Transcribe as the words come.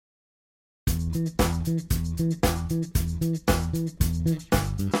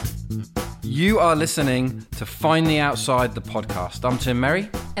You are listening to Find the Outside, the podcast. I'm Tim Merry.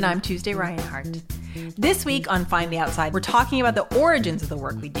 And I'm Tuesday Reinhardt. This week on Find the Outside, we're talking about the origins of the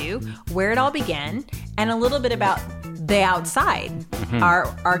work we do, where it all began, and a little bit about The Outside,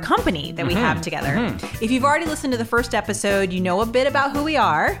 our company that we have together. If you've already listened to the first episode, you know a bit about who we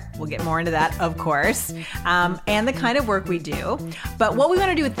are. We'll get more into that, of course, and the kind of work we do. But what we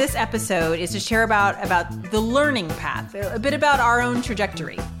want to do with this episode is to share about the learning path, a bit about our own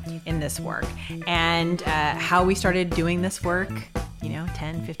trajectory in this work, and how we started doing this work,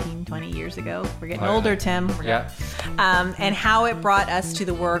 10, 15, 20 years ago. We're getting older, Tim. And how it brought us to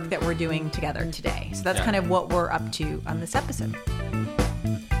the work that we're doing together today. So that's kind of what we're up to on this episode.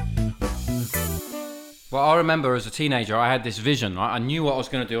 Well, I remember as a teenager, I had this vision. Right? I knew what I was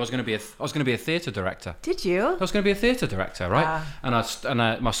going to do. I was going to be a theatre director. Did you? I was going to be a theatre director, right?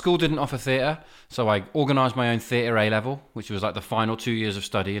 And my school didn't offer theatre, so I organised my own theatre A-level, which was like the final 2 years of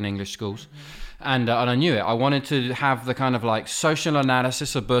study in English schools. And I knew it. I wanted to have the kind of like social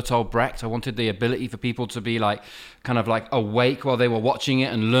analysis of Bertolt Brecht. I wanted the ability for people to be like kind of like awake while they were watching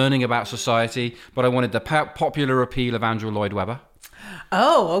it and learning about society. But I wanted the popular appeal of Andrew Lloyd Webber.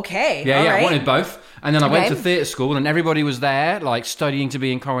 Oh, okay. Yeah, All right. I wanted both. And then I went to theatre school and everybody was there, like studying to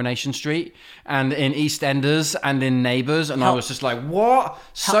be in Coronation Street and in EastEnders and in Neighbours. And I was just like, what?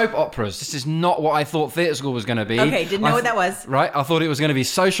 Soap operas. This is not what I thought theatre school was going to be. Okay, didn't know what that was. Right? I thought it was going to be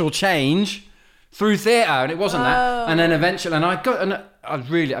social change through theatre, and it wasn't that. And then eventually, I was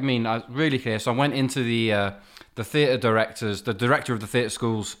really clear. So I went into the theatre the director of the theatre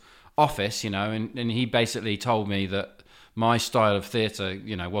school's office, and he basically told me that my style of theatre,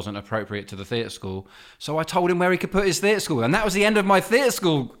 wasn't appropriate to the theatre school. So I told him where he could put his theatre school. And that was the end of my theatre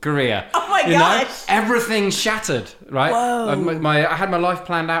school career. Oh my gosh. Everything shattered, right? Whoa. I had my life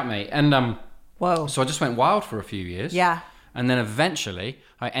planned out, mate. And whoa. So I just went wild for a few years. Yeah. And then eventually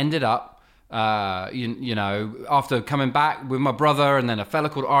I ended up, after coming back with my brother and then a fella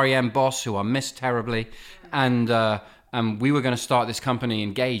called R.E.M. Boss, who I missed terribly. And we were going to start this company,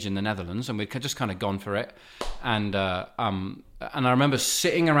 Engage, in the Netherlands, and we'd just kind of gone for it. And I remember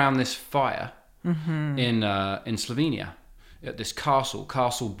sitting around this fire in Slovenia at this castle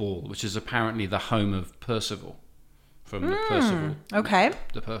Ball, which is apparently the home of Percival from the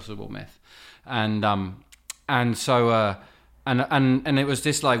Percival myth. And so it was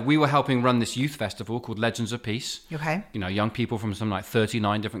this like we were helping run this youth festival called Legends of Peace. Okay. Young people from some like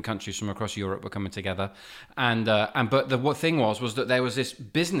 39 different countries from across Europe were coming together, but the thing was that there was this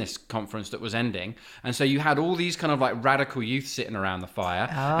business conference that was ending, and so you had all these kind of like radical youth sitting around the fire,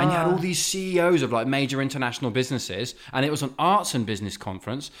 and you had all these CEOs of like major international businesses, and it was an arts and business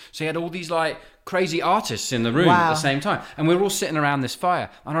conference, so you had all these like crazy artists in the room at the same time, and we were all sitting around this fire,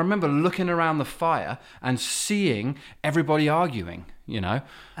 and I remember looking around the fire and seeing everybody arguing, and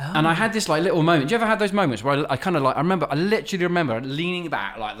I had this like little moment. Do you ever have those moments where I literally remember leaning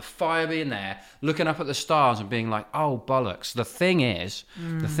back, like the fire being there, looking up at the stars and being like, oh bollocks, the thing is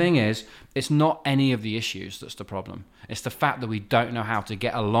it's not any of the issues that's the problem. It's the fact that we don't know how to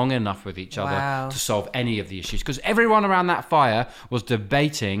get along enough with each other to solve any of the issues, because everyone around that fire was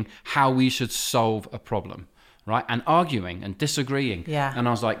debating how we should solve a problem, right? And arguing and disagreeing. Yeah. And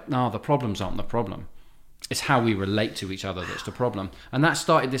I was like, no, the problems aren't the problem. It's how we relate to each other that's the problem. And that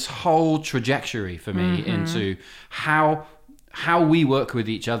started this whole trajectory for me into how we work with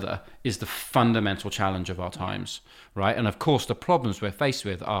each other is the fundamental challenge of our times, right? And of course, the problems we're faced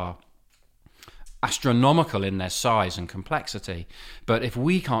with are astronomical in their size and complexity. But if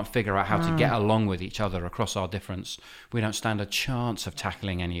we can't figure out how to get along with each other across our difference, we don't stand a chance of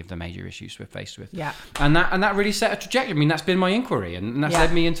tackling any of the major issues we're faced with. Yeah. And that really set a trajectory. I mean, that's been my inquiry, and that's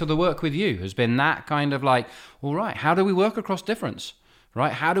led me into the work with you, has been that kind of like, all right, how do we work across difference?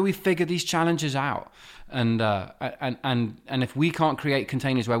 Right? How do we figure these challenges out? And if we can't create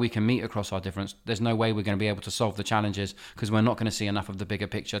containers where we can meet across our difference, there's no way we're going to be able to solve the challenges, because we're not going to see enough of the bigger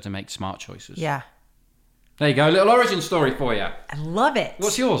picture to make smart choices. Yeah. There you go, a little origin story for you. I love it.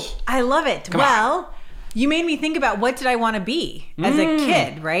 What's yours? I love it. Come on. You made me think about what did I want to be as a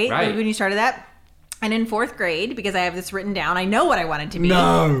kid, right? Right. When you started that. And in 4th grade, because I have this written down, I know what I wanted to be.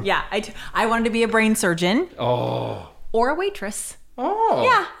 No. Yeah, I wanted to be a brain surgeon. Oh. Or a waitress. Oh.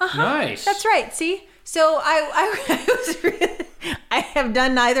 Yeah. Nice. That's right. See? So I was really, I have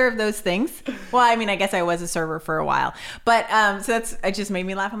done neither of those things. Well, I mean, I guess I was a server for a while, but it just made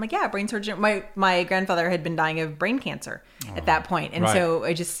me laugh. I'm like, yeah, brain surgeon. My grandfather had been dying of brain cancer at that point, and so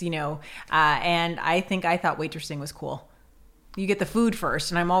I just and I think I thought waitressing was cool. you get the food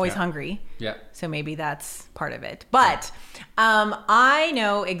first, and I'm always hungry. Yeah. So maybe that's part of it. But I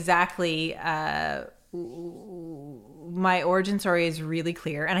know exactly. My origin story is really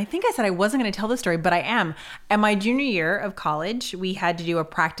clear. And I think I said I wasn't going to tell the story, but I am. At my junior year of college, we had to do a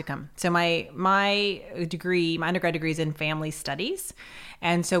practicum. So my undergrad degree is in family studies.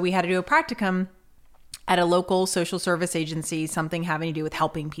 And so we had to do a practicum at a local social service agency, something having to do with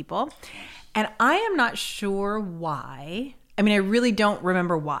helping people. And I am not sure why. I mean, I really don't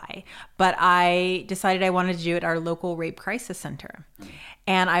remember why, but I decided I wanted to do it at our local rape crisis center.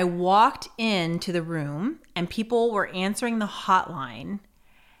 And I walked into the room and people were answering the hotline.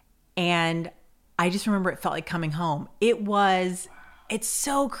 And I just remember it felt like coming home. It's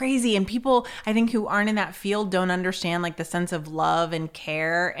so crazy. And people, I think, who aren't in that field don't understand like the sense of love and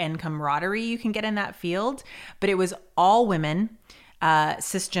care and camaraderie you can get in that field. But it was all women.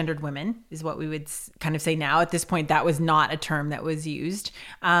 Cisgendered women is what we would kind of say now. At this point, that was not a term that was used.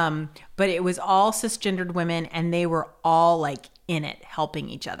 But it was all cisgendered women, and they were all like in it, helping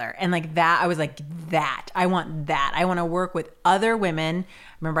each other. And like that, I was like, I want that. I want to work with other women.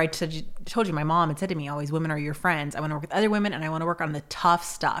 Remember, I told you my mom had said to me always, women are your friends. I want to work with other women, and I want to work on the tough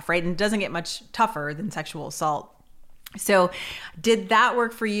stuff, right? And it doesn't get much tougher than sexual assault. So did that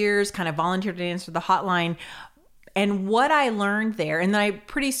work for years, kind of volunteered to answer the hotline. And what I learned there, and then I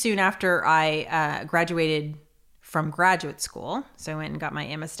pretty soon after I graduated from graduate school, so I went and got my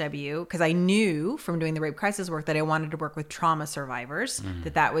MSW, because I knew from doing the rape crisis work that I wanted to work with trauma survivors,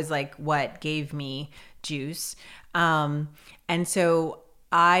 that was like what gave me juice. And so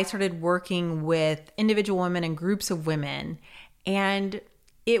I started working with individual women and groups of women, and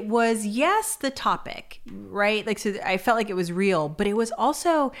it was, yes, the topic, right? Like, so I felt like it was real, but it was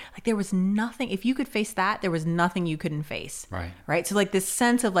also like there was nothing, if you could face that, there was nothing you couldn't face. Right. So like this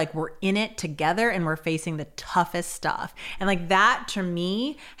sense of like, we're in it together and we're facing the toughest stuff. And like that to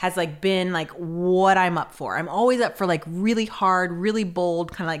me has like been like what I'm up for. I'm always up for like really hard, really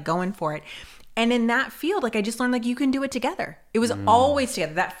bold, kind of like going for it. And in that field, like I just learned like you can do it together. It was always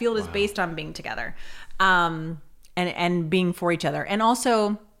together. That field is based on being together. And being for each other. And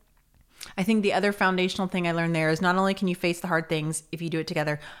also, I think the other foundational thing I learned there is not only can you face the hard things if you do it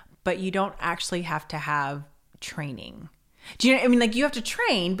together, but you don't actually have to have training. Do you know what I mean? Like you have to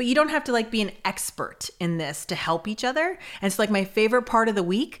train, but you don't have to like be an expert in this to help each other. And so like my favorite part of the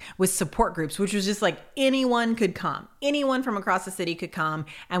week was support groups, which was just like anyone could come. Anyone from across the city could come,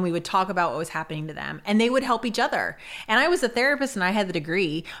 and we would talk about what was happening to them, and they would help each other. And I was a therapist and I had the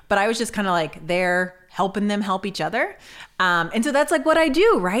degree, but I was just kind of like there helping them help each other. And so that's like what I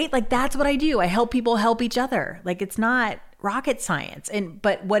do, right? Like that's what I do. I help people help each other. Like it's not rocket science.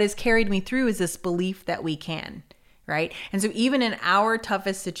 But what has carried me through is this belief that we can. Right. And so even in our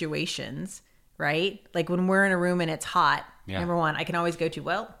toughest situations, right? Like when we're in a room and it's hot, number one, I can always go to,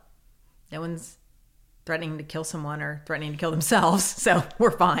 well, no one's threatening to kill someone or threatening to kill themselves. So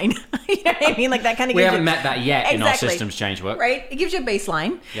we're fine. You know what I mean? Like that kind of we haven't met that yet in our systems change work. Right. It gives you a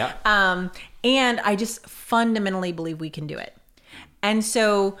baseline. Yeah. And I just fundamentally believe we can do it. And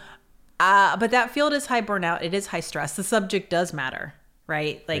so, but that field is high burnout. It is high stress. The subject does matter,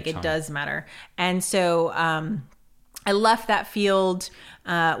 right? Like it does matter. And so, I left that field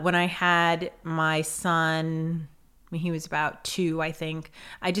when I had my son. I mean, he was about 2, I think.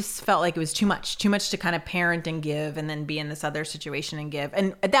 I just felt like it was too much to kind of parent and give and then be in this other situation and give.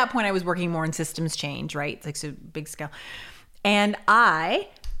 And at that point I was working more in systems change, right? It's like so big scale. And I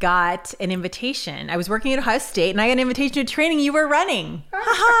got an invitation. I was working at Ohio State and I got an invitation to a training you were running.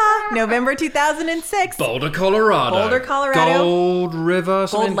 November 2006. Boulder, Colorado. Gold River.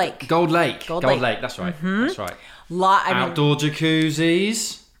 Gold Lake. Gold Lake. That's right. That's right. Outdoor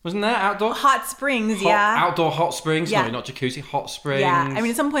jacuzzis. Wasn't there outdoor? Hot springs, yeah. Outdoor hot springs. Yeah. No, not jacuzzi, hot springs. Yeah. I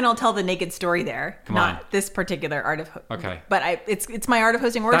mean, at some point I'll tell the naked story there. Come on. This particular art of Okay. But it's my art of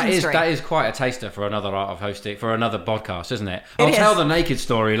hosting origin story. That is quite a taster for another art of hosting, for another podcast, isn't it? I'll tell the naked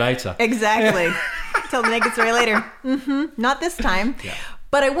story later. Exactly. Tell the naked story later. Not this time. Yeah.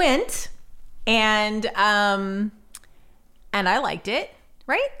 But I went and I liked it.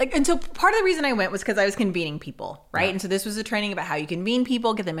 Right? Like, and so part of the reason I went was because I was convening people, right? Yeah. And so this was a training about how you convene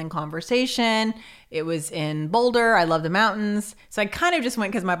people, get them in conversation. It was in Boulder. I love the mountains. So I kind of just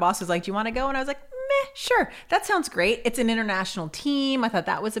went because my boss was like, do you want to go? And I was like, meh, sure. That sounds great. It's an international team. I thought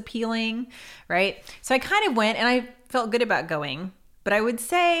that was appealing, right? So I kind of went and I felt good about going. But I would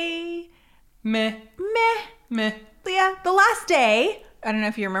say, meh. Yeah, the last day, I don't know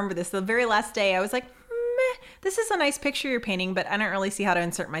if you remember this, the very last day, I was like, this is a nice picture you're painting, but I don't really see how to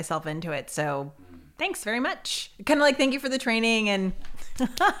insert myself into it. So thanks very much. Kind of like, thank you for the training and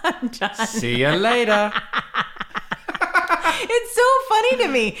I'm done. See you later. It's so funny to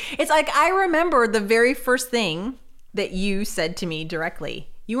me. It's like, I remember the very first thing that you said to me directly.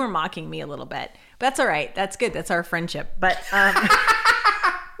 You were mocking me a little bit, but that's all right. That's good. That's our friendship. But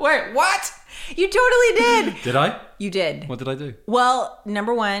Wait, what? you totally did. Did I? You did. What did I do? Well,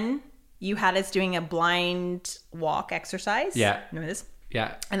 number one, you had us doing a blind walk exercise. Yeah. Remember this?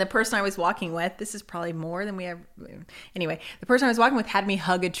 Yeah. And the person I was walking with, this is probably more than we have. Anyway, the person I was walking with had me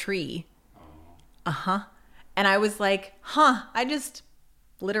hug a tree. And I was like, I just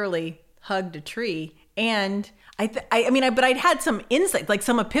literally hugged a tree. And but I'd had some insight, like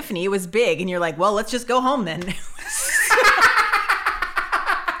some epiphany. It was big. And you're like, well, let's just go home then.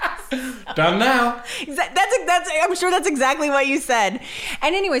 Done now. I'm sure that's exactly what you said.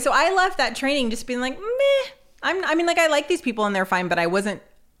 And anyway, so I left that training just being like, meh. I like these people and they're fine, but I wasn't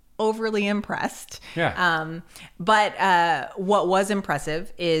overly impressed. Yeah. But what was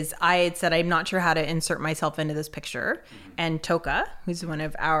impressive is I had said, I'm not sure how to insert myself into this picture. And Toka, who's one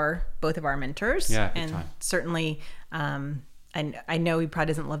of both of our mentors. Yeah, big and time. certainly, and I know he probably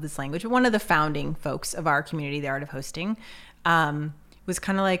doesn't love this language, but one of the founding folks of our community, The Art of Hosting, was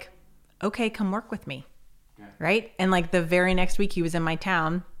kind of like, okay, come work with me. Yeah. Right. And like the very next week he was in my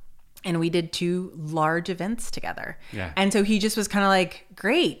town and we did 2 large events together. Yeah. And so he just was kind of like,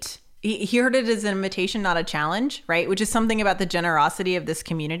 great. He heard it as an invitation, not a challenge. Right. Which is something about the generosity of this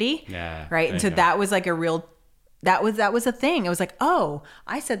community. Yeah. Right. And so that was like that was a thing. It was like, oh,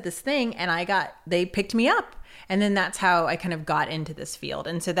 I said this thing and they picked me up. And then that's how I kind of got into this field.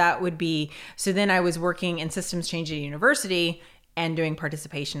 And so then I was working in systems change at a university and doing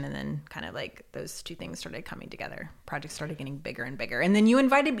participation, and then kind of like those 2 things started coming together. Projects started getting bigger and bigger. And then you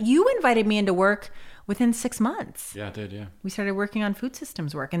invited me into work within 6 months. Yeah, I did, yeah. We started working on food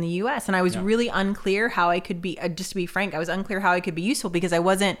systems work in the US, and I was really unclear how I could be, just to be frank, I was unclear how I could be useful because I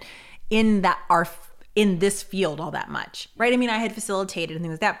wasn't in this field all that much, right? I mean, I had facilitated and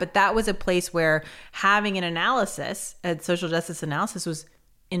things like that, but that was a place where having an analysis, a social justice analysis, was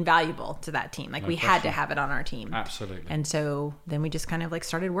invaluable to that team. Like, we had to have it on our team. Absolutely. And so then we just kind of like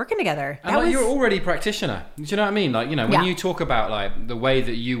started working together. And you're already a practitioner. Do you know what I mean? Like, when you talk about like the way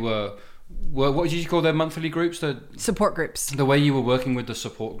that you were what did you call their monthly groups? The support groups. The way you were working with the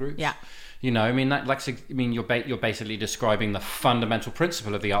support groups. Yeah. You're basically describing the fundamental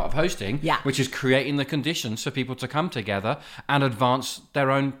principle of the art of hosting, which is creating the conditions for people to come together and advance their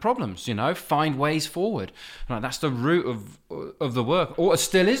own problems. Find ways forward. Like, that's the root of the work, or it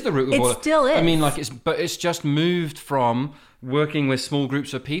still is the root of work. It still is. I mean, it's just moved from working with small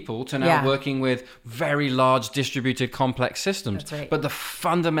groups of people to now working with very large distributed complex systems. That's right. But the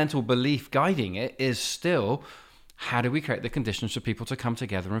fundamental belief guiding it is still, how do we create the conditions for people to come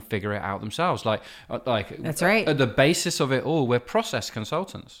together and figure it out themselves? Like that's right. At the basis of it all, we're process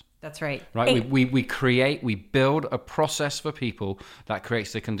consultants. That's right. Right. We build a process for people that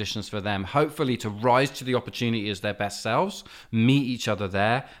creates the conditions for them, hopefully to rise to the opportunity as their best selves, meet each other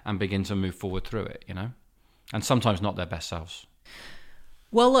there, and begin to move forward through it. And sometimes not their best selves.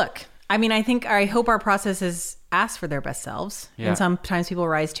 Well, look. I mean, I hope our processes ask for their best selves. Yeah. And sometimes people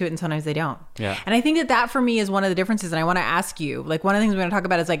rise to it and sometimes they don't. Yeah. And I think that for me is one of the differences. And I want to ask you, like, one of the things we're going to talk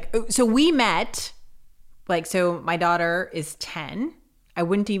about is like, so we met, like, so my daughter is 10. I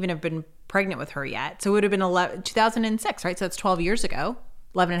wouldn't even have been pregnant with her yet. So it would have been 2006, right? So that's 12 years ago,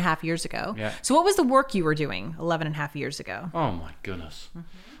 11 and a half years ago. Yeah. So what was the work you were doing 11 and a half years ago? Oh my goodness. Mm-hmm.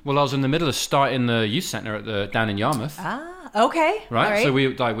 Well, I was in the middle of starting the youth centre down in Yarmouth. Ah, okay. Right. So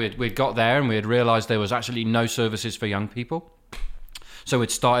we'd got there and we had realised there was actually no services for young people. So we'd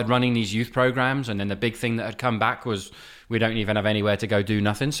started running these youth programs, and then the big thing that had come back was we don't even have anywhere to go do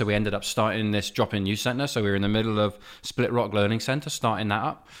nothing. So we ended up starting this drop-in youth centre. So we were in the middle of Split Rock Learning Centre, starting that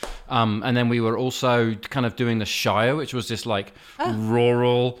up. And then we were also kind of doing the Shire, which was this like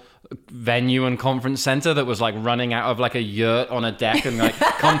rural venue and conference center that was like running out of like a yurt on a deck and like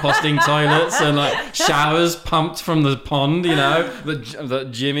composting toilets and like showers pumped from the pond, that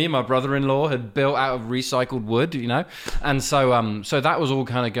Jimmy, my brother-in-law, had built out of recycled wood, and so that was all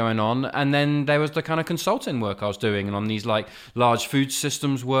kind of going on. And then there was the kind of consulting work I was doing, and on these like large food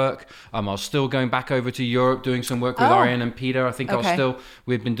systems work. I was still going back over to Europe doing some work with Ariane and Peter. I think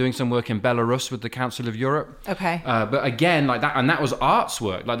we'd been doing some work in Belarus with the Council of Europe. Okay. But again, like that, and that was arts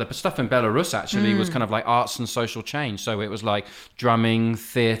work. Like the stuff in Belarus actually was kind of like arts and social change. So it was like drumming,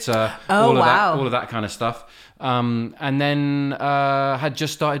 theatre, all of that kind of stuff. And then had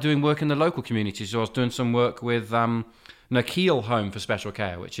just started doing work in the local community. So I was doing some work with Nakheel Home for Special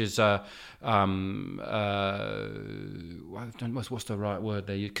Care, which is what's the right word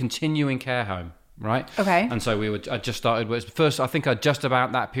there? Continuing care home. right? Okay. And so I just started with first. I think I just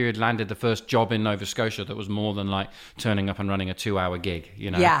about that period landed the first job in Nova Scotia that was more than like turning up and running a 2-hour gig,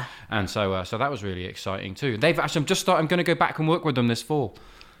 you know. Yeah. And so that was really exciting too. They've actually I'm going to go back and work with them this fall.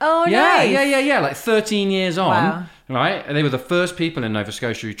 Oh, Yeah, nice. yeah. Like 13 years on, Wow. right? And they were the first people in Nova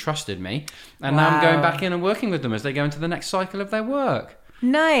Scotia who trusted me, and now I'm going back in and working with them as they go into the next cycle of their work.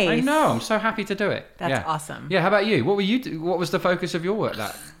 Nice. I know. I'm so happy to do it. That's awesome. Yeah. How about you? What was the focus of your work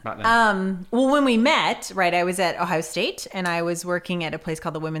back then? Well, when we met, right, I was at Ohio State and I was working at a place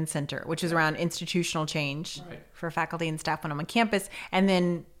called the Women's Center, which is around institutional change for faculty and staff when I'm on campus. And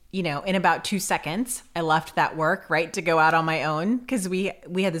then, you know, in about 2 seconds, I left that work, right, to go out on my own because we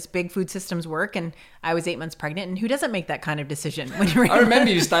had this big food systems work and I was 8 months pregnant. And who doesn't make that kind of decision when you're I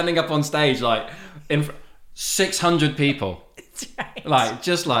remember you standing up on stage like in 600 people. Right. Like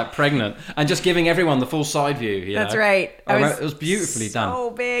just like pregnant and just giving everyone the full side view. You That's know? right. It was beautifully done.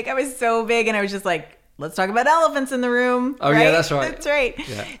 So big. I was so big, and I was just like, "Let's talk about elephants in the room." Oh yeah, that's right. That's right.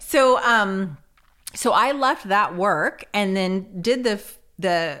 Yeah. So I left that work and then did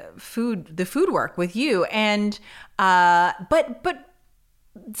the food work with you, and but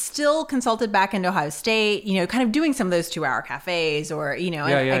still consulted back into Ohio State, you know, kind of doing some of those 2-hour cafes or, you know,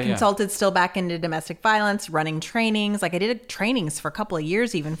 I consulted still back into domestic violence, running trainings. Like I did trainings for a couple of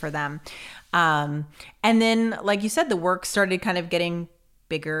years even for them. And then, like you said, the work started kind of getting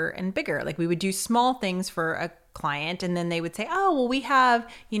bigger and bigger. Like we would do small things for a client and then they would say, oh, well, we have,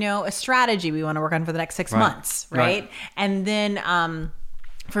 you know, a strategy we want to work on for the next 6 months. Right. And then,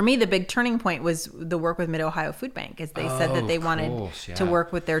 for me, the big turning point was the work with Mid-Ohio Food Bank, as they said that they wanted to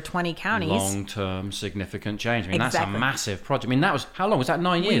work with their 20 counties. Long-term significant change. I mean, that's a massive project. I mean, that was, how long? Was that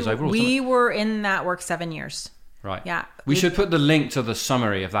 9 years overall? We were in that work 7 years. Right. Yeah. We should put the link to the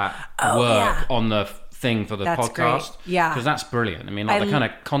summary of that work on the thing for the podcast. Great. Yeah. Because that's brilliant. I mean, like the kind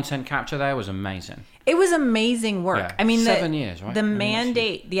of content capture there was amazing. It was amazing work. Yeah. I mean, 7 years, right? The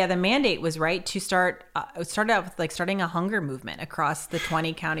mandate, the mandate was right to start. It started out with like starting a hunger movement across the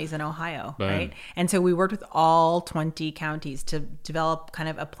 20 counties in Ohio, right? And so we worked with all 20 counties to develop kind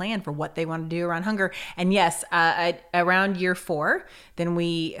of a plan for what they want to do around hunger. And yes, around year 4, then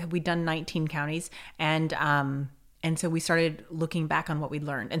we'd done 19 counties, and so we started looking back on what we'd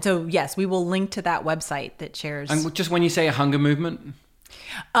learned. And so yes, we will link to that website that shares. And just when you say a hunger movement.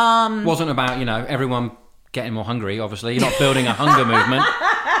 Wasn't about, you know, everyone getting more hungry, obviously. You're not building a hunger movement.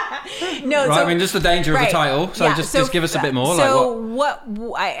 No, right? I mean, just the danger of the title. So just give us a bit more.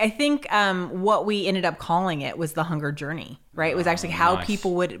 So I think what we ended up calling it was the hunger journey, right? It was actually how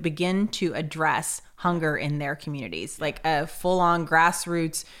people would begin to address hunger in their communities, like a full-on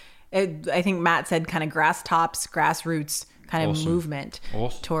grassroots, I think Matt said kind of grassroots kind of movement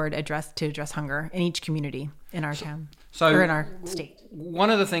to address hunger in each community in our town or in our state. One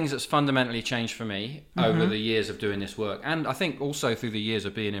of the things that's fundamentally changed for me over the years of doing this work, and I think also through the years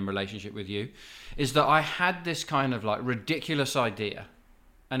of being in relationship with you, is that I had this kind of like ridiculous idea,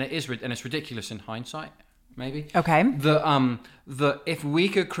 and it's ridiculous in hindsight, maybe. Okay. That if we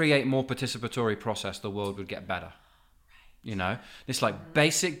could create more participatory process, the world would get better. You know, this like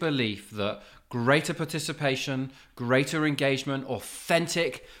basic belief that greater participation, greater engagement,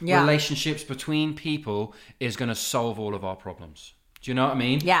 authentic relationships between people is going to solve all of our problems. Do you know what I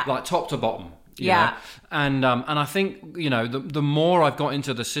mean? Yeah. Like top to bottom. You know? And I think, you know, the more I've got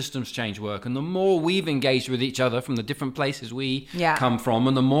into the systems change work and the more we've engaged with each other from the different places we come from,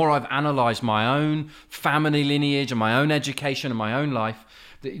 and the more I've analyzed my own family lineage and my own education and my own life,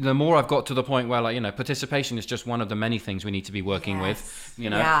 the more I've got to the point where, like, you know, participation is just one of the many things we need to be working with, you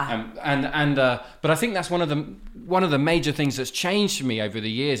know. But I think that's one of the major things that's changed for me over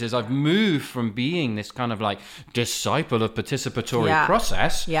the years is I've moved from being this kind of like disciple of participatory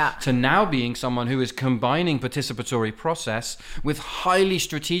process to now being someone who is combining participatory process with highly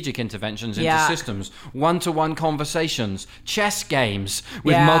strategic interventions into systems, one-to-one conversations, chess games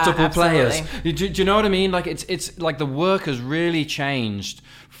with multiple players. Do you know what I mean? Like it's like the work has really changed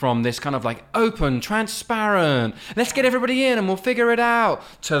from this kind of like open, transparent, let's get everybody in and we'll figure it out,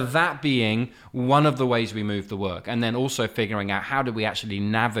 to that being one of the ways we move the work. And then also figuring out how do we actually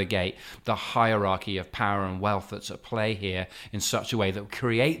navigate the hierarchy of power and wealth that's at play here in such a way that will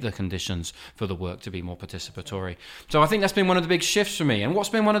create the conditions for the work to be more participatory. So I think that's been one of the big shifts for me. And what's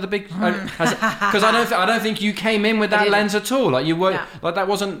been one of the big, because I don't think you came in with that lens at all. Like you were, like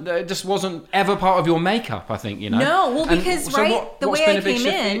that just wasn't ever part of your makeup, I think, you know? No, well, because the way I came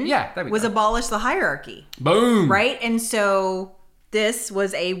in was abolish the hierarchy. Boom. Right? And so this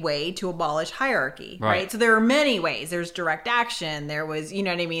was a way to abolish hierarchy, right? So there are many ways. There's direct action. There was, you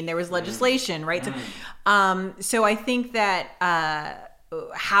know what I mean? There was legislation, right? So I think that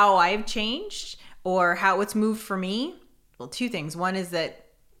how I've changed or what's moved for me. Well, two things. One is that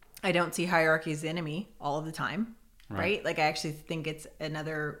I don't see hierarchy as the enemy all of the time. Right? Like I actually think it's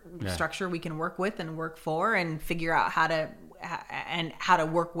another structure we can work with and work for and figure out how to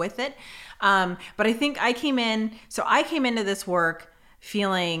work with it. But I think I came into this work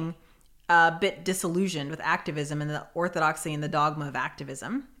feeling a bit disillusioned with activism and the orthodoxy and the dogma of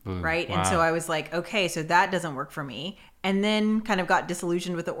activism. Right. Wow. And so I was like, okay, so that doesn't work for me. And then kind of got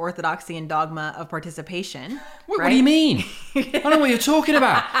disillusioned with the orthodoxy and dogma of participation. What do you mean? I don't know what you're talking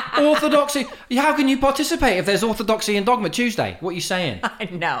about. Orthodoxy. How can you participate if there's orthodoxy and dogma Tuesday? What are you saying? I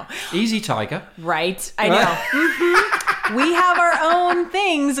know. Easy, Tiger. Right. I know. We have our own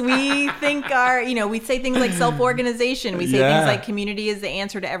things. We think we say things like self-organization. We say things like community is the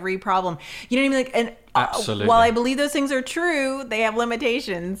answer to every problem. You know what I mean? Like, and absolutely. While I believe those things are true, they have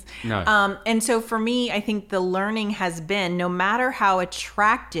limitations. No. And so for me, I think the learning has been, no matter how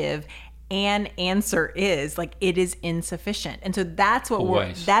attractive an answer is, like, it is insufficient. And so that's what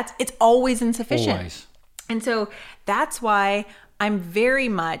it's always insufficient. Always. And so that's why I'm very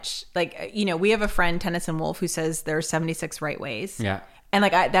much like, we have a friend, Tennyson Wolf, who says there are 76 right ways. Yeah. And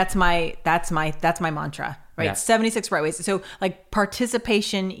like, that's my mantra, right? Yeah. 76 right ways. So like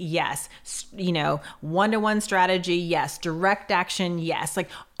participation, yes. One-to-one strategy, yes. Direct action, yes. Like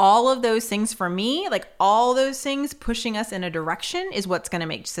all of those things for me, like all those things pushing us in a direction is what's going to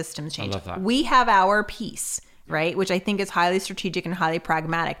make systems change. I love that. We have our piece, right? Which I think is highly strategic and highly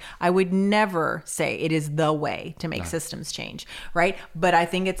pragmatic. I would never say it is the way to make systems change, right? But I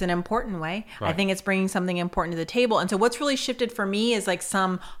think it's an important way. Right. I think it's bringing something important to the table. And so what's really shifted for me is like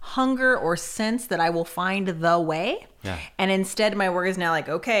some hunger or sense that I will find the way. Yeah. And instead my work is now like,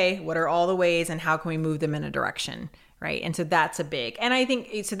 okay, what are all the ways and how can we move them in a direction? Right. And so that's a big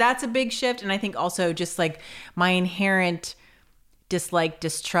shift. And I think also just like my inherent dislike,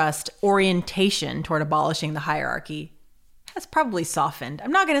 distrust, orientation toward abolishing the hierarchy has probably softened.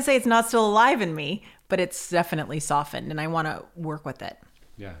 I'm not going to say it's not still alive in me, but it's definitely softened and I want to work with it.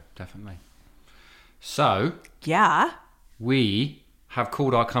 Yeah, definitely. So, yeah, we have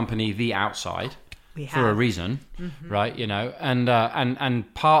called our company The Outside. We have. For a reason, right?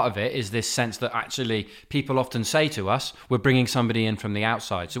 And part of it is this sense that actually people often say to us, we're bringing somebody in from the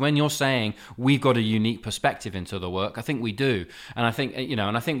outside. So when you're saying we've got a unique perspective into the work, I think we do. And I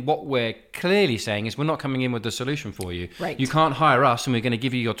think, what we're clearly saying is we're not coming in with the solution for you. Right. You can't hire us and we're going to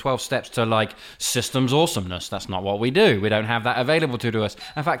give you your 12 steps to like systems awesomeness. That's not what we do. We don't have that available to us.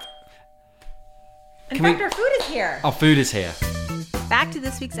 In fact, our food is here. Our food is here. Back to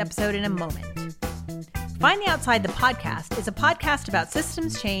this week's episode in a moment. Find the Outside, the podcast, is a podcast about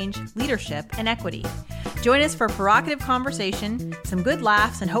systems change, leadership, and equity. Join us for provocative conversation, some good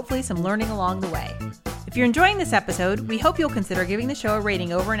laughs, and hopefully some learning along the way. If you're enjoying this episode, we hope you'll consider giving the show a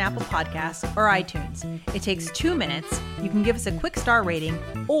rating over in Apple Podcasts or iTunes. It takes 2 minutes. You can give us a quick star rating,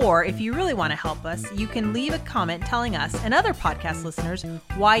 or if you really want to help us, you can leave a comment telling us and other podcast listeners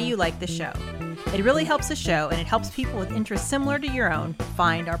why you like the show. It really helps the show, and it helps people with interests similar to your own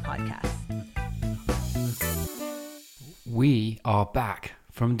find our podcast. We are back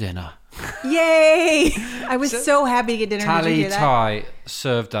from dinner. Yay! I was so happy to get dinner. Did you hear that? Thai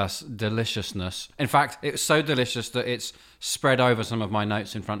served us deliciousness. In fact, it was so delicious that it's spread over some of my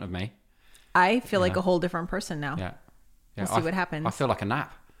notes in front of me. I feel like a whole different person now. Yeah. We'll see what happens. I feel like a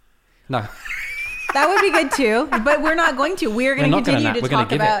nap. No. That would be good too, but we're not going to. We're going to continue to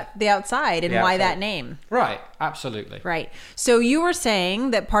talk about The Outside and why that name. Right, absolutely. Right. So you were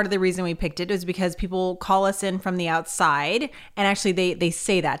saying that part of the reason we picked it was because people call us in from the outside, and actually they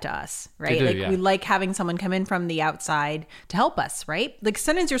say that to us, right? They do, we like having someone come in from the outside to help us, right? Like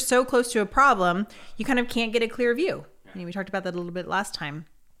sometimes you're so close to a problem, you kind of can't get a clear view. We talked about that a little bit last time.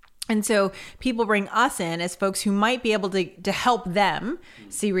 And so people bring us in as folks who might be able to help them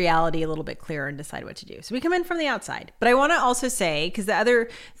see reality a little bit clearer and decide what to do. So we come in from the outside. But I want to also say, because the other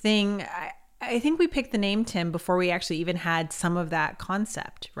thing, I think we picked the name, Tim, before we actually even had some of that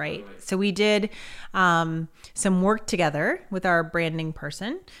concept, right? So we did some work together with our branding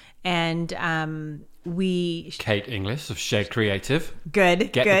person, and Kate Inglis of Shed Creative.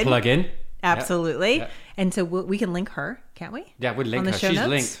 Good. Get the plug in. Absolutely. Yep. And so we can link her, can't we? Yeah, we'll link her. She's notes?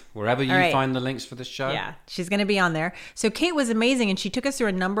 Linked wherever you find the links for this show. Yeah, she's going to be on there. So Kate was amazing, and she took us through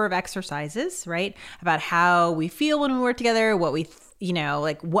a number of exercises, right? About how we feel when we work together, what we,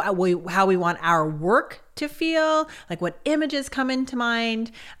 how we want our work to feel, like what images come into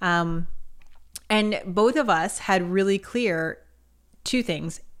mind. And both of us had really clear two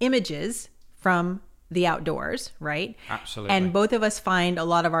things: images from the outdoors, right? Absolutely. And both of us find a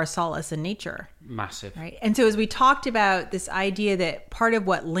lot of our solace in nature. Massive. Right. And so as we talked about this idea that part of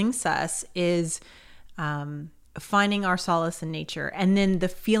what links us is finding our solace in nature. And then the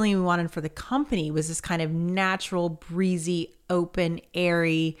feeling we wanted for the company was this kind of natural, breezy, open,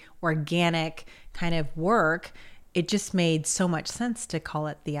 airy, organic kind of work. It just made so much sense to call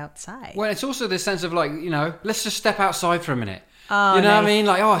it The Outside. Well, it's also this sense of like, let's just step outside for a minute. Oh, you know nice. what I mean?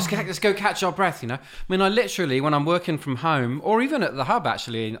 Like, let's go catch our breath, I mean, I literally, when I'm working from home, or even at the hub,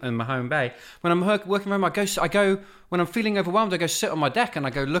 actually, in my home bay, when I'm working from home, I go, when I'm feeling overwhelmed, I go sit on my deck and I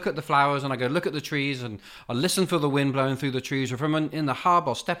go look at the flowers and I go look at the trees and I listen for the wind blowing through the trees. Or if I'm in the hub,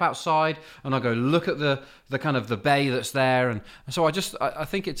 I'll step outside and I go look at the kind of the bay that's there. And so I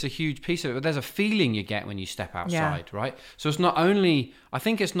think it's a huge piece of it. But there's a feeling you get when you step outside, right? So I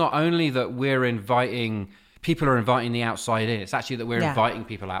think it's not only that people are inviting the outside in. It's actually that we're inviting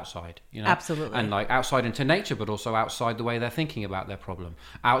people outside, Absolutely. And like outside into nature, but also outside the way they're thinking about their problem,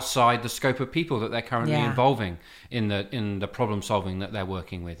 outside the scope of people that they're currently involving in the problem solving that they're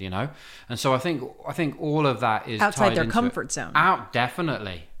working with, And so I think all of that is outside tied their into comfort zone.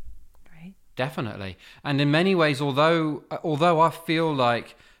 Definitely. Right. Definitely. And in many ways, although I feel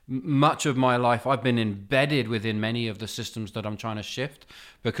like much of my life I've been embedded within many of the systems that I'm trying to shift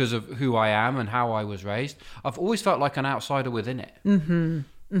because of who I am and how I was raised, I've always felt like an outsider within it.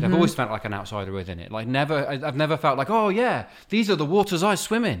 I've always felt like an outsider within it. Like I've never felt like, oh yeah, these are the waters I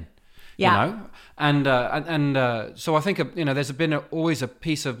swim in. And so I think there's been always a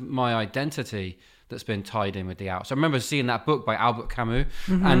piece of my identity that's been tied in with the outside. I remember seeing that book by Albert Camus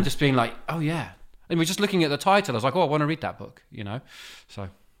and just being like, oh yeah, and we're just looking at the title. I was like, oh, I want to read that book. So.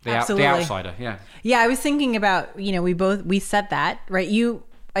 The outsider, yeah. Yeah, I was thinking about, we said that, right?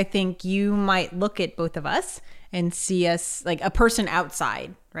 I think you might look at both of us and see us like a person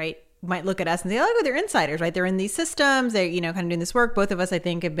outside, right? Might look at us and say, oh, they're insiders, right? They're in these systems. They're, kind of doing this work. Both of us, I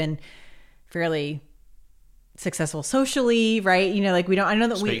think, have been fairly successful socially, right? I know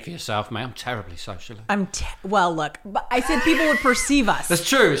that Speak for yourself, mate. I'm terribly socially. Well, look, but I said people would perceive us. That's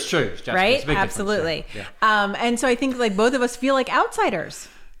true. It's true. Jessica, right? It's a big Absolutely. Yeah. And so I think like both of us feel like outsiders.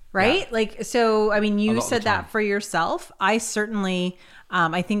 Right? Yeah. Like, so, I mean, you said that for yourself. I certainly,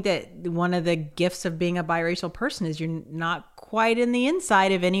 I think that one of the gifts of being a biracial person is you're not quite in the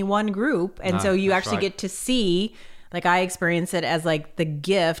inside of any one group. And so you actually get to see, like I experience it as like the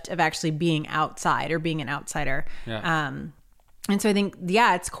gift of actually being outside or being an outsider. Yeah. And so I think,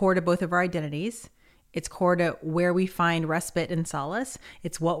 it's core to both of our identities. It's core to where we find respite and solace.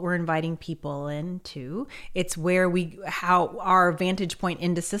 It's what we're inviting people into. It's how our vantage point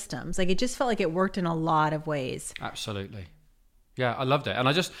into systems. Like it just felt like it worked in a lot of ways. Absolutely. Yeah, I loved it. And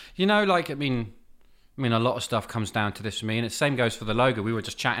I just, I mean, a lot of stuff comes down to this for me, and the same goes for the logo. We were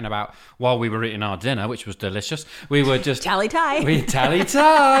just chatting about while we were eating our dinner, which was delicious. We were just Tally tie,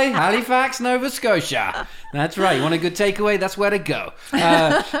 Halifax, Nova Scotia. That's right. You want a good takeaway? That's where to go.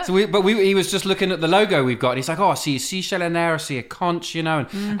 He was just looking at the logo we've got, and he's like, "Oh, I see a seashell in there. I see a conch, and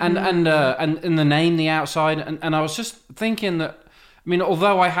the name, the outside." And I was just thinking that, I mean,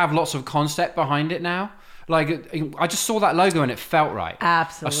 although I have lots of concept behind it now. Like, I just saw that logo and it felt right.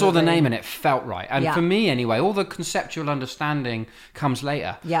 Absolutely. I saw the name and it felt right. And for me, anyway, all the conceptual understanding comes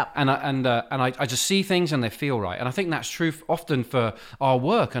later. Yeah. And I just see things and they feel right. And I think that's true often for our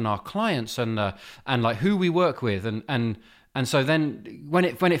work and our clients and like who we work with. And so then when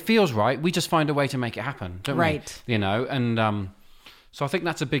it feels right, we just find a way to make it happen, don't we? Right. And so I think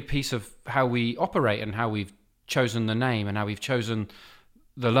that's a big piece of how we operate and how we've chosen the name and how we've chosen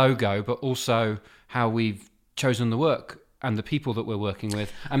the logo, but also how we've chosen the work and the people that we're working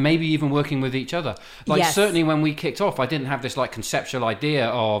with, and maybe even working with each other. Like certainly when we kicked off, I didn't have this like conceptual idea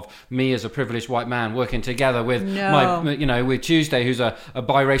of me as a privileged white man working together with with Tuesday, who's a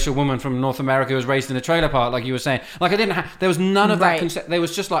biracial woman from North America who was raised in a trailer park, like you were saying. Like there was none of that concept. There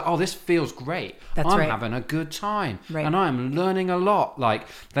was just like, oh, this feels great. I'm having a good time, and I'm learning a lot. Like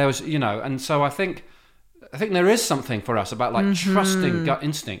there was, and so I think there is something for us about like trusting gut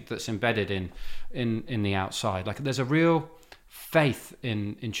instinct that's embedded in the outside. Like there's a real faith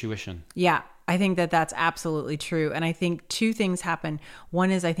in intuition. Yeah, I think that's absolutely true. And I think two things happen.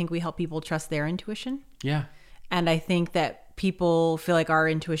 One is I think we help people trust their intuition. Yeah. And I think that people feel like our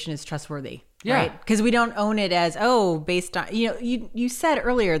intuition is trustworthy. Yeah. Right? Because we don't own it as, based on, you said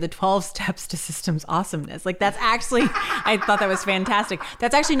earlier, the 12 steps to systems awesomeness. Like that's actually, I thought that was fantastic.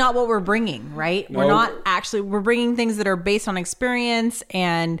 That's actually not what we're bringing, right? No. We're not actually, we're bringing things that are based on experience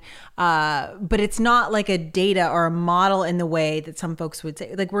but it's not like a data or a model in the way that some folks would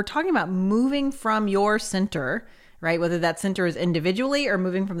say. Like we're talking about moving from your center, right? Whether that center is individually or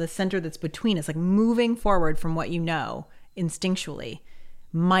moving from the center that's between us, like moving forward from what you know instinctually.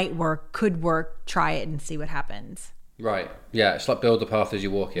 Might work, could work, try it and see what happens. Right. Yeah. It's like build the path as you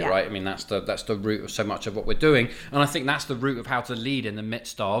walk it, right? I mean, that's the root of so much of what we're doing. And I think that's the root of how to lead in the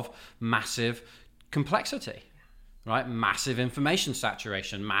midst of massive complexity, right? Massive information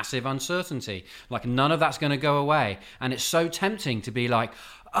saturation, massive uncertainty. Like none of that's going to go away. And it's so tempting to be like,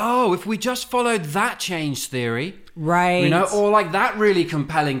 oh, if we just followed that change theory, right? Or like that really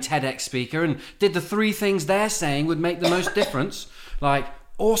compelling TEDx speaker and did the 3 things they're saying would make the most difference. Like,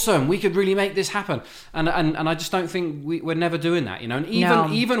 awesome, we could really make this happen. And I just don't think we're never doing that, And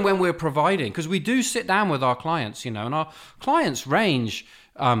even when we're providing, because we do sit down with our clients, and our clients range,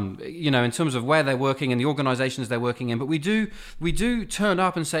 in terms of where they're working and the organizations they're working in. But we do turn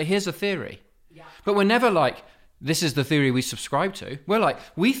up and say, here's a theory. Yeah. But we're never like, this is the theory we subscribe to. We're like,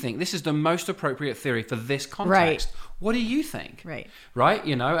 we think this is the most appropriate theory for this context. Right. What do you think? Right. Right.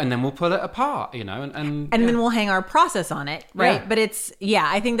 And then we'll pull it apart, and then we'll hang our process on it. Right. Yeah. But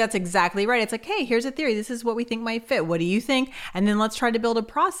I think that's exactly right. It's like, hey, here's a theory. This is what we think might fit. What do you think? And then let's try to build a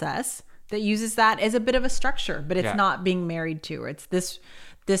process that uses that as a bit of a structure, but it's not being married to, or it's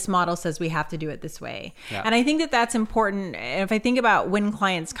this model says we have to do it this way. Yeah. And I think that that's important. If I think about when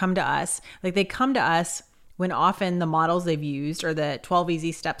clients come to us, like they come to us when often the models they've used or the 12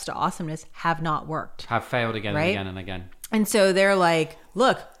 easy steps to awesomeness have not worked. Have failed again and again and again. And so they're like,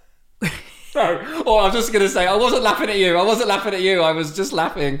 look. I was just going to say, I wasn't laughing at you. I was just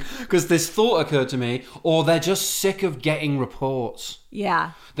laughing because this thought occurred to me, or they're just sick of getting reports.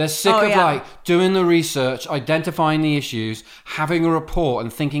 Yeah. They're sick of like doing the research, identifying the issues, having a report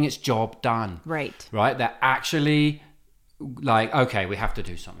and thinking it's job done. Right. Right? They're actually like, okay, we have to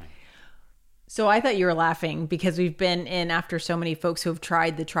do something. So I thought you were laughing because we've been in after so many folks who have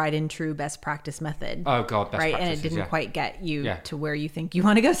tried the tried and true best practice method. Oh God, best right? practices, And it didn't quite get you to where you think you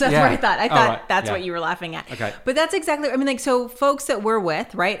want to go. So that's where I thought that's what you were laughing at. Okay. But that's exactly, so folks that we're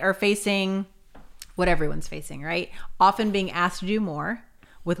with, right, are facing what everyone's facing, right? Often being asked to do more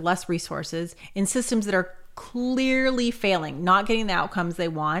with less resources in systems that are clearly failing, not getting the outcomes they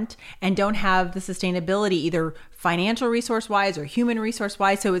want, and don't have the sustainability either financial resource wise or human resource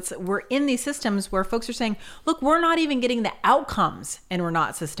wise. So we're in these systems where folks are saying, look, we're not even getting the outcomes and we're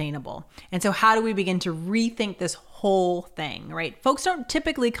not sustainable. And so how do we begin to rethink this whole thing, right? Folks don't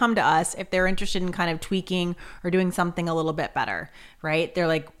typically come to us if they're interested in kind of tweaking or doing something a little bit better, right? They're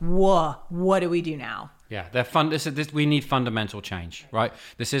like, whoa, what do we do now? Yeah, we need fundamental change, right?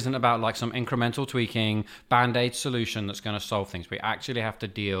 This isn't about like some incremental tweaking, band-aid solution that's going to solve things. We actually have to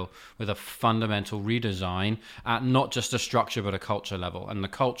deal with a fundamental redesign at not just a structure, but a culture level. And the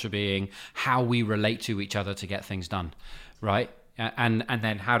culture being how we relate to each other to get things done, right? And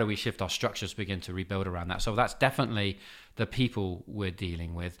then how do we shift our structures, begin to rebuild around that? So that's definitely the people we're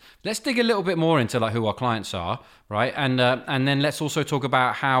dealing with. Let's dig a little bit more into like who our clients are, right? And then let's also talk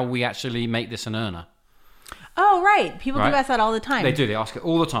about how we actually make this an earner. Oh, right. People do ask that all the time. They do. They ask it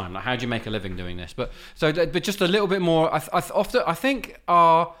all the time. Like, how do you make a living doing this? But just a little bit more. I think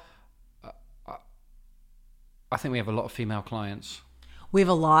we have a lot of female clients. We have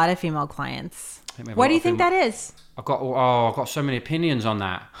a lot of female clients. Why do you think that is? I've got so many opinions on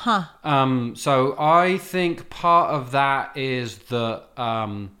that. Huh. So I think part of that is the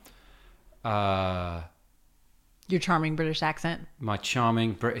your charming British accent. My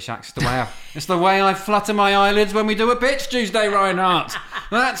charming British accent. It's the way I flutter my eyelids when we do a pitch Tuesday, Reinhardt.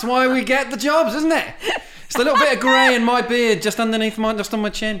 That's why we get the jobs, isn't it? It's a little bit of grey in my beard, just on my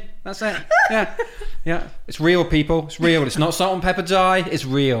chin. That's it. Yeah. It's real, people. It's real. It's not salt and pepper dye. It's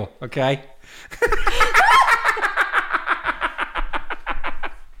real. Okay.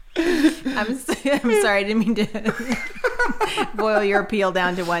 I'm sorry, I didn't mean to boil your appeal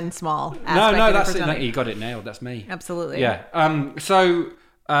down to one small aspect. No, that's it. No, you got it nailed. That's me. Absolutely. Yeah. So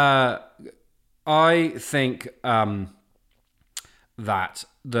I think that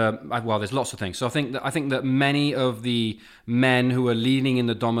there's lots of things. So I think that many of the men who are leading in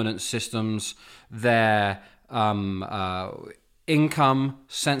the dominant systems, their income,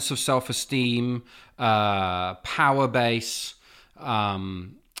 sense of self-esteem, power base,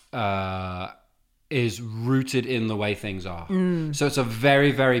 is rooted in the way things are. So it's a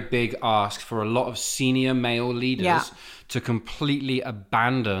very, very big ask for a lot of senior male leaders to completely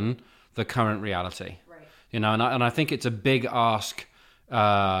abandon the current reality. Right. You know, and I think it's a big ask.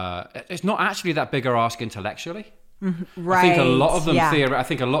 It's not actually that big a ask intellectually. Right. I think a lot of them I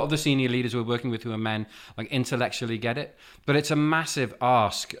think a lot of the senior leaders we're working with who are men, like, intellectually get it, but it's a massive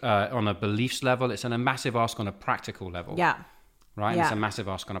ask on a beliefs level. It's a massive ask on a practical level. Yeah. Right. Yeah. It's a massive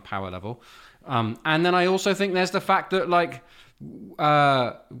ask on a power level. And then I also think there's the fact that, like,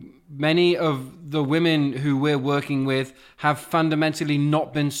 many of the women who we're working with have fundamentally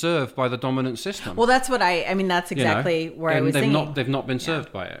not been served by the dominant system. Well, that's what that's exactly where I was thinking. They've not been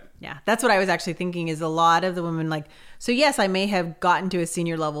served by it. Yeah, that's what I was actually thinking, is a lot of the women, like, so yes, I may have gotten to a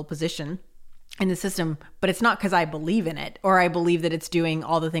senior level position in the system, but it's not because I believe in it or I believe that it's doing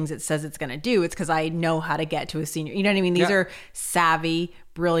all the things it says it's going to do. It's because I know how to get to a senior. You know what I mean? These are savvy,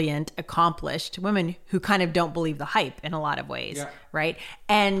 brilliant, accomplished women who kind of don't believe the hype in a lot of ways, right?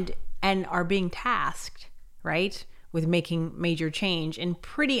 And are being tasked, right, with making major change in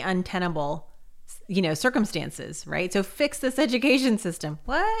pretty untenable, circumstances, right? So fix this education system.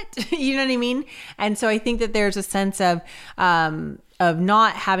 What? You know what I mean? And so I think that there's a sense of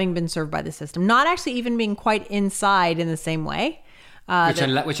not having been served by the system, not actually even being quite inside in the same way.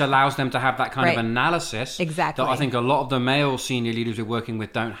 Which allows them to have that kind of analysis exactly that I think a lot of the male senior leaders we're working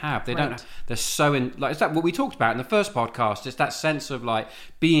with don't have. They don't. They're so in, like, is that what we talked about in the first podcast? It's that sense of, like,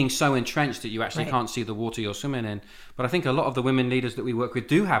 being so entrenched that you actually can't see the water you're swimming in. But I think a lot of the women leaders that we work with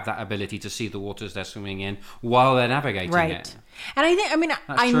do have that ability to see the waters they're swimming in while they're navigating it. And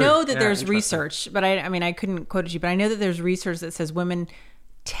I know that there's research, but I couldn't quote it to you, but I know that there's research that says women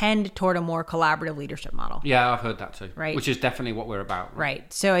tend toward a more collaborative leadership model. Yeah, I've heard that too. Right. Which is definitely what we're about.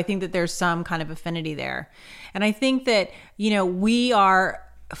 Right. So I think that there's some kind of affinity there. And I think that, we are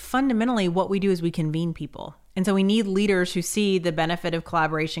fundamentally, what we do is we convene people. And so we need leaders who see the benefit of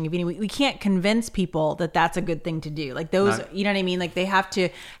collaboration. We can't convince people that that's a good thing to do. Like those, you know what I mean? Like they have to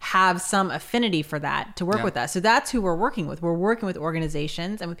have some affinity for that to work with us. So that's who we're working with. We're working with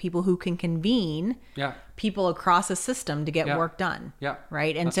organizations and with people who can convene people across a system to get work done. Yeah.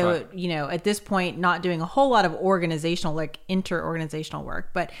 Right. And that's so, at this point, not doing a whole lot of organizational, like inter-organizational work,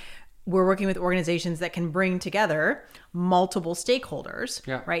 but we're working with organizations that can bring together multiple stakeholders,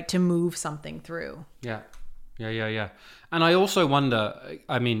 right, to move something through. Yeah. And I also wonder,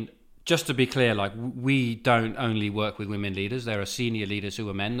 just to be clear, like, we don't only work with women leaders. There are senior leaders who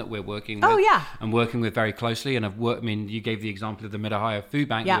are men that we're working with. Oh, yeah. And working with very closely. And you gave the example of the Mid-Ohio Food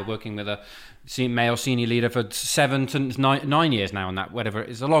Bank. Yeah. You're working with a male senior leader for 7 to 9 years now, and that, whatever,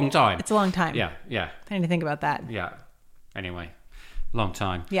 it's a long time. It's a long time. Yeah. I need to think about that. Yeah. Anyway, long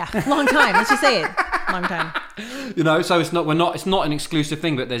time. Yeah, long time. Let's just say it. Long time. So it's not an exclusive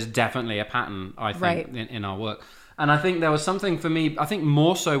thing, but there's definitely a pattern, I think, in our work. And I think there was something for me, I think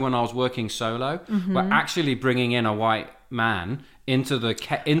more so when I was working solo, but actually bringing in a white man into the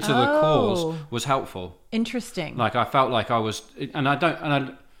cause was helpful. Interesting. Like, I felt like I was, and I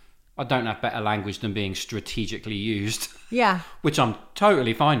don't have better language than being strategically used. Yeah. Which I'm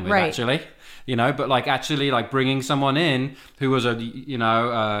totally fine with, actually. But like, actually, like, bringing someone in who was a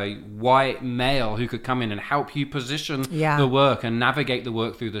white male who could come in and help you position the work and navigate the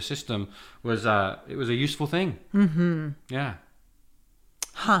work through the system was a useful thing. Mm-hmm. Yeah.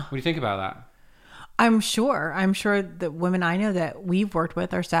 Huh. What do you think about that? I'm sure that women I know that we've worked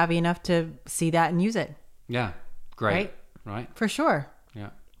with are savvy enough to see that and use it. Yeah. Great. Right. For sure. Yeah.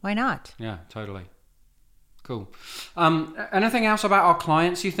 Why not? Yeah, totally. Cool. Anything else about our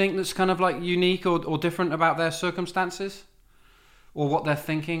clients you think that's kind of like unique or different about their circumstances, or what they're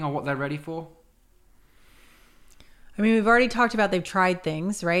thinking, or what they're ready for? We've already talked about they've tried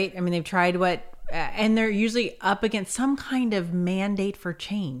things, right? They've tried and they're usually up against some kind of mandate for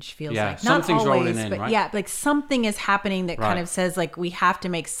change, feels like. Not something's always, rolling in, but right? like something is happening that kind of says, like, we have to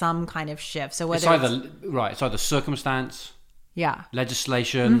make some kind of shift. So whether it's either circumstance,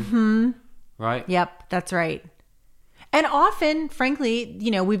 legislation, right? Yep, that's right. And often, frankly,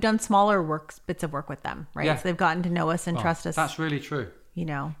 we've done smaller bits of work with them, right? Yeah. So they've gotten to know us and trust us. That's really true.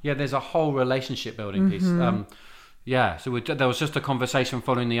 Yeah, there's a whole relationship building piece. So there was just a conversation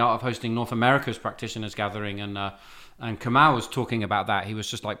following the Art of Hosting North America's practitioners gathering, and Kamal was talking about that. He was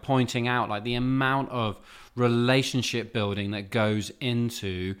just like pointing out like the amount of relationship building that goes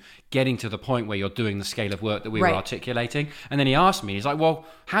into getting to the point where you're doing the scale of work that we were articulating. And then he asked me, he's like, well,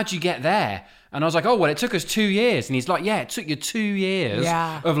 how'd you get there? And I was like, oh, well, it took us 2 years. And he's like, yeah, it took you 2 years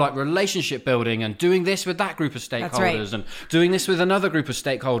of like relationship building and doing this with that group of stakeholders and doing this with another group of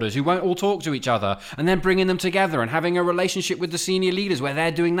stakeholders who won't all talk to each other, and then bringing them together and having a relationship with the senior leaders where they're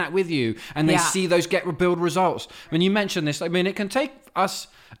doing that with you and they see those build results. When you mentioned this, it can take us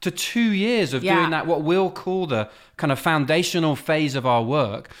to 2 years of doing that, what we'll call the kind of foundational phase of our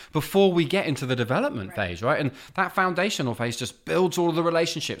work before we get into the development phase, right? And that foundational phase just builds all of the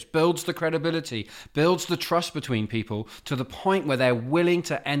relationships, builds the credibility, builds the trust between people to the point where they're willing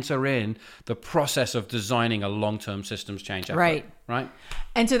to enter in the process of designing a long-term systems change effort. Right.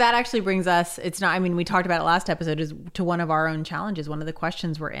 And so that actually brings us, we talked about it last episode, is to one of our own challenges, one of the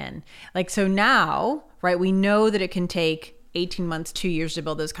questions we're in. Like, so now, right, we know that it can take 18 months, 2 years to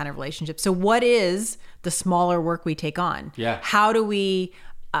build those kind of relationships. So what is the smaller work we take on? Yeah. How do we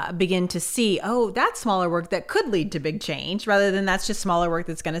begin to see, that's smaller work that could lead to big change, rather than that's just smaller work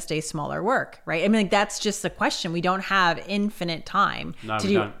that's going to stay smaller work, right? I mean, like, that's just the question. We don't have infinite time to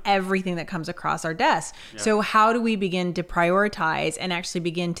do everything that comes across our desk. Yeah. So how do we begin to prioritize and actually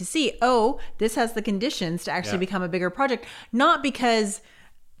begin to see, this has the conditions to actually become a bigger project, not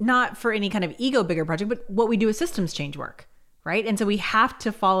for any kind of ego bigger project, but what we do is systems change work. Right. And so we have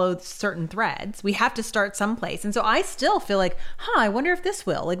to follow certain threads. We have to start someplace. And so I still feel like, I wonder if this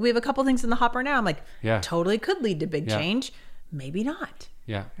will. Like, we have a couple things in the hopper now. I'm like, totally could lead to big change. Maybe not.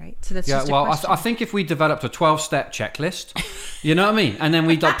 Yeah. Right. So that's just a question. I think if we developed a 12-step checklist, you know what I mean? And then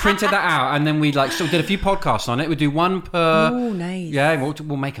we printed that out, and then we did a few podcasts on it. We'd do one per. Oh, nice. Yeah.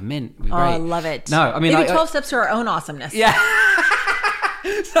 We'll make a mint. Oh, I love it. No, I mean, maybe 12 steps to our own awesomeness. Yeah.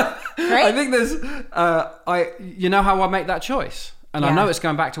 Right? I think there's, you know how I make that choice? And I know it's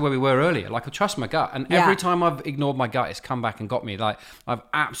going back to where we were earlier. Like, I trust my gut. And every time I've ignored my gut, it's come back and got me. Like, I've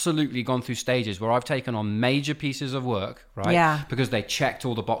absolutely gone through stages where I've taken on major pieces of work, right? Yeah. Because they checked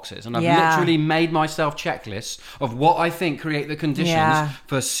all the boxes. And I've literally made myself checklists of what I think create the conditions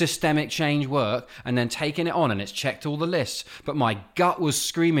for systemic change work, and then taken it on, and it's checked all the lists. But my gut was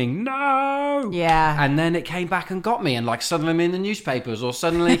screaming, no! Yeah. And then it came back and got me. And like, suddenly I'm in the newspapers, or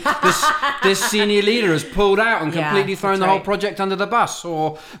suddenly this senior leader has pulled out and completely thrown the whole project under the bus,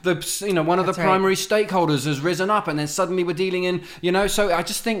 or one of the primary stakeholders has risen up, and then suddenly we're dealing in, so I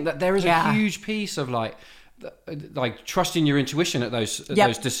just think that there is a huge piece of like trusting your intuition at those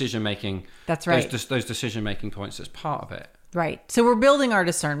decision making. That's right. Those decision making points. That's part of it. Right. So we're building our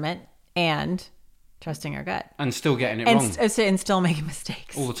discernment and trusting our gut, and still getting it wrong, and still making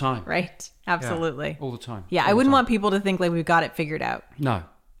mistakes all the time. Right. Absolutely. All the time. Yeah. I wouldn't want people to think like we've got it figured out. No.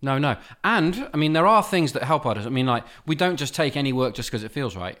 And I mean, there are things that help others. I mean, like, we don't just take any work just because it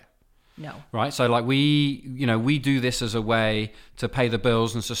feels right. No. Right. So like, we do this as a way to pay the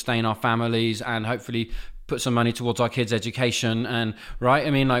bills and sustain our families, and hopefully put some money towards our kids' education. And right.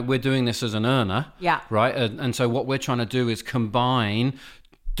 I mean, like, we're doing this as an earner. Yeah. Right. And so what we're trying to do is combine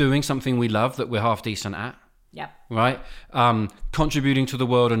doing something we love that we're half decent at. Yeah. Right. Contributing to the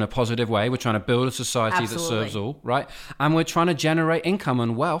world in a positive way. We're trying to build a society that serves all. Right. And we're trying to generate income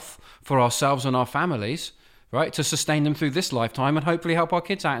and wealth for ourselves and our families. Right. To sustain them through this lifetime, and hopefully help our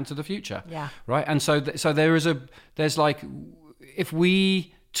kids out into the future. Yeah. Right. And so there's like, if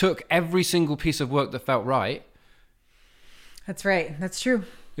we took every single piece of work that felt right. That's right. That's true.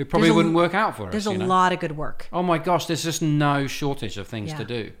 It probably wouldn't work out for us. There's a lot of good work. Oh my gosh. There's just no shortage of things to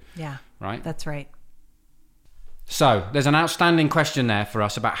do. Yeah. Right. That's right. So there's an outstanding question there for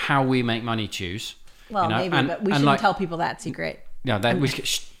us about how we make money choose. Well, maybe, but we shouldn't tell people that secret. Yeah,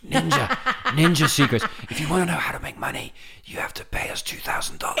 ninja secrets. If you want to know how to make money, you have to pay us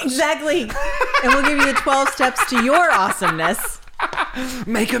 $2,000. Exactly. And we'll give you the 12 steps to your awesomeness.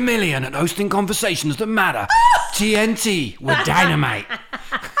 Make $1 million at hosting conversations that matter. TNT with dynamite.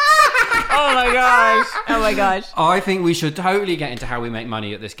 Oh my gosh. I think we should totally get into how we make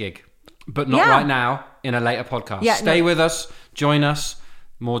money at this gig. But not right now, in a later podcast. Stay with us, join us.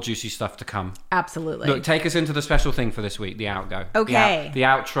 More juicy stuff to come. Absolutely. Look, take us into the special thing for this week, the outgo. Okay. The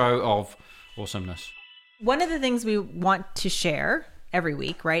outro of awesomeness. One of the things we want to share every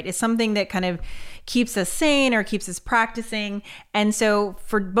week, right, is something that kind of keeps us sane or keeps us practicing. And so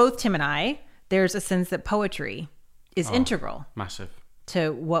for both Tim and I, there's a sense that poetry is integral. Massive.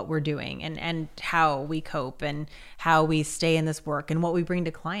 To what we're doing and how we cope and how we stay in this work and what we bring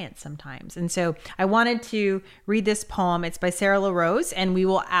to clients sometimes. And so I wanted to read this poem. It's by Sarah LaRose, and we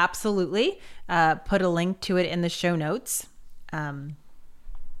will absolutely put a link to it in the show notes. And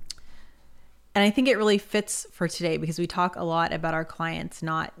I think it really fits for today because we talk a lot about our clients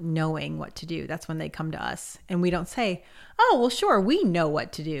not knowing what to do. That's when they come to us. And we don't say, oh, well, sure, we know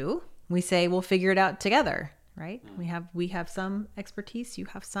what to do. We say, we'll figure it out together. Right? We have some expertise. You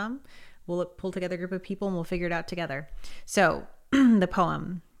have some. We'll pull together a group of people and we'll figure it out together. So the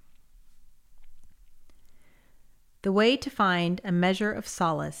poem. The way to find a measure of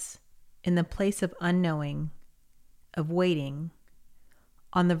solace in the place of unknowing, of waiting,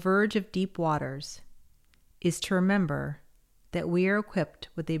 on the verge of deep waters, is to remember that we are equipped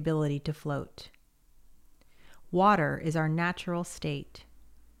with the ability to float. Water is our natural state.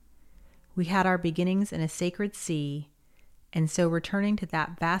 We had our beginnings in a sacred sea, and so returning to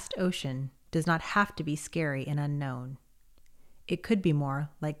that vast ocean does not have to be scary and unknown. It could be more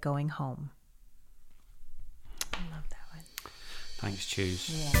like going home. I love that one. Thanks, Choose.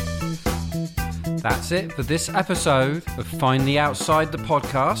 Yeah. That's it for this episode of Find the Outside, the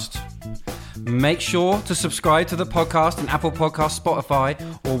podcast. Make sure to subscribe to the podcast in Apple Podcasts, Spotify,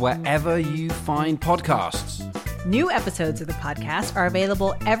 or wherever you find podcasts. New episodes of the podcast are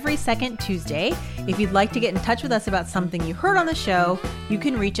available every second Tuesday. If you'd like to get in touch with us about something you heard on the show, you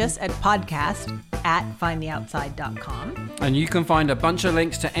can reach us at podcast@findtheoutside.com. And you can find a bunch of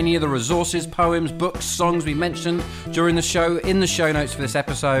links to any of the resources, poems, books, songs we mentioned during the show in the show notes for this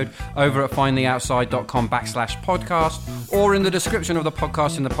episode over at findtheoutside.com/podcast or in the description of the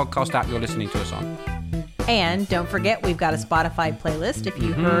podcast in the podcast app you're listening to us on. And don't forget, we've got a Spotify playlist. If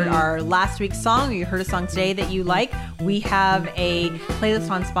you heard our last week's song or you heard a song today that you like, we have a playlist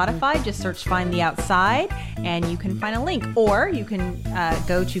on Spotify. Just search Find the Outside and you can find a link. Or you can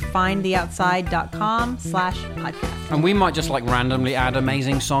go to findtheoutside.com/podcast. And we might just like randomly add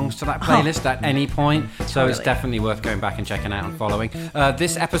amazing songs to that playlist at any point. So it's definitely worth going back and checking out and following.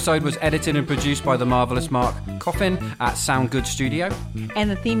 This episode was edited and produced by the marvelous Mark Coffin at Sound Good Studio. And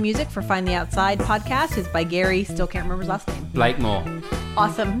the theme music for Find the Outside podcast is by Gary, still can't remember his last name. Blake Moore.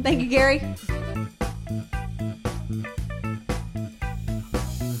 Awesome. Thank you, Gary.